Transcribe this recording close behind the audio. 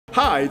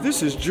Hi,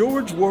 this is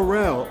George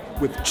Worrell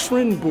with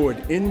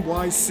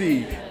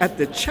TrendBoardNYC at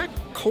the Czech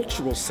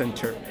Cultural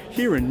Center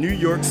here in New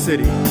York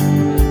City.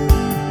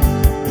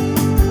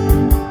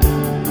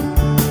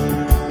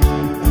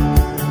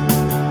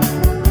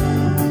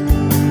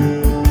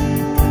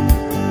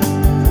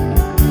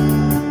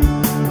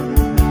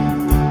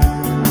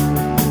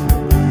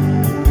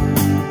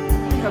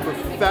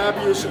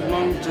 Fabulous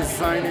young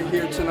designer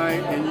here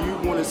tonight, and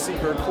you want to see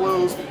her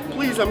clothes.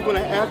 Please, I'm going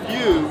to have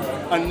you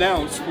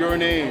announce your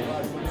name.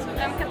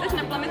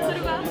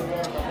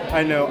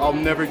 I know, I'll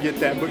never get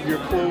that, but your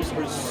clothes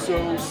are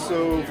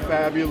so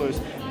fabulous.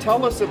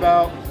 Tell us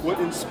about what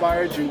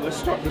inspired you. Let's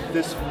start with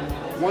this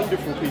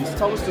wonderful piece.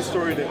 Tell us the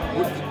story that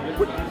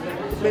what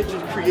made you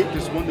create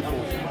this wonderful.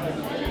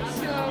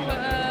 So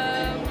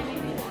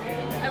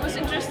I was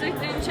interested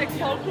in Czech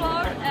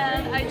folklore,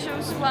 and I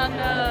chose one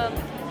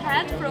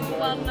hat from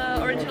one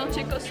original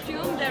Czech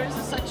costume. There is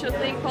such a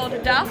thing called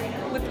a dove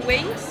with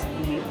wings,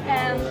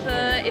 and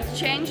it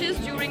changes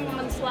during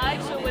woman's life.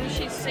 So when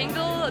she's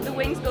single, the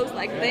wings goes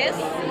like this,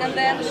 and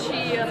then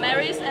she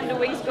marries and the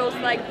wings goes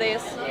like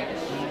this.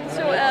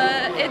 So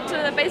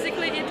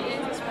basically it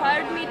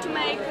inspired me to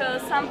make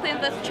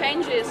something that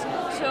changes.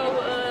 So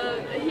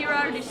here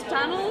are these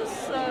tunnels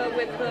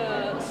with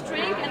the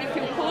string, and if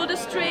you pull the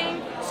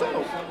string.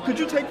 So, could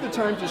you take the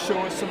time to show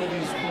us some of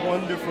these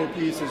wonderful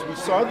pieces? We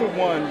saw the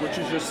one, which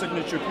is your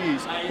signature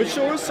piece, but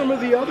show us some of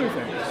the other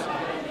things.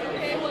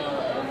 Okay,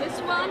 well, this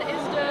one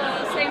is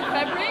the same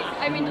fabric,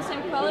 I mean the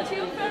same quality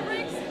of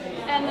fabrics,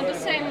 and the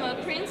same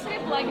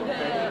principle, like you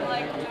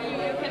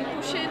can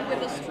push it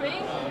with a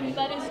string,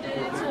 but it's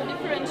a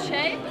different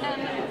shape,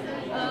 and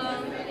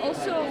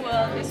also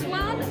this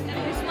one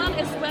and this one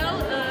as well.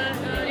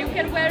 You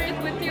can wear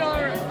it with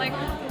your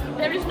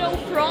there is no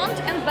front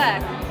and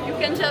back. You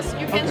can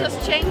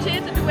just change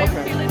it the way you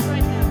feel it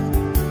right now.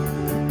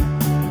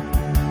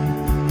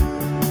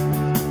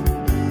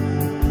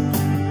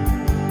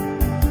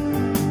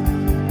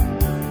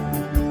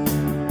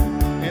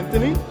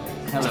 Anthony,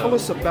 hello. Tell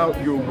us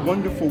about your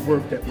wonderful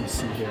work that we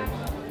see here.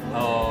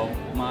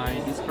 My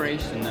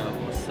inspiration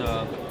was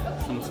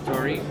some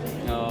story.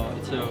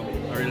 It's a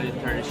really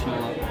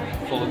traditional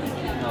folk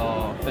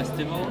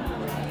festival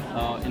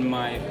in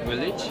my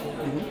village.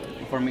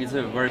 For me, it's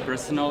very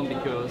personal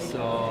because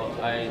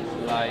I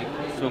like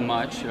so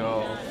much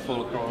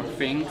folklore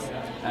things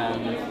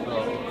and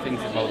things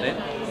about it.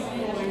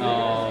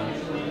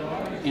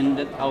 In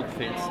that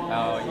outfit,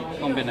 you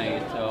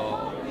combine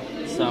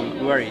some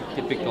very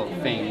typical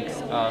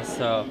things as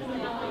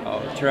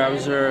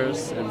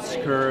trousers and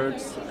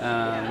skirts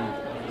and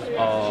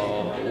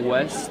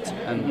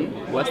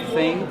vest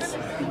things.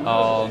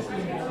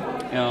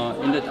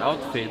 In that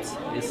outfit,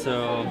 it's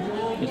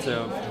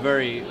a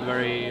very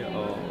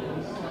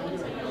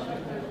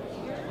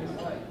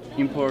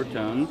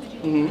important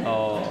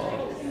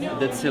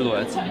that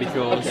silhouette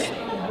because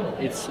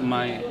it's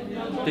my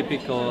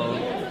typical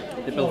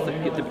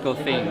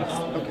things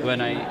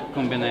when I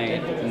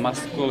combine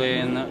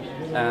masculine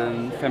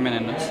and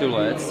feminine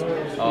silhouettes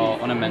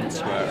on a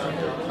menswear.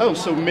 Oh,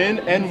 so men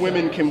and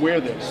women can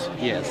wear this?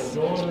 Yes,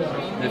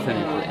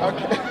 definitely.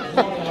 Okay.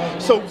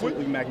 So,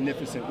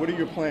 magnificent. What are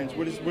your plans?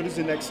 What is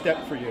the next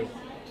step for you?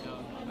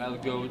 I'll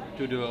go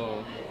to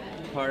the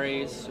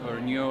Paris or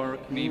New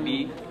York,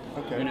 maybe.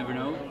 Okay. You never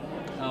know.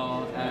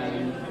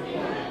 And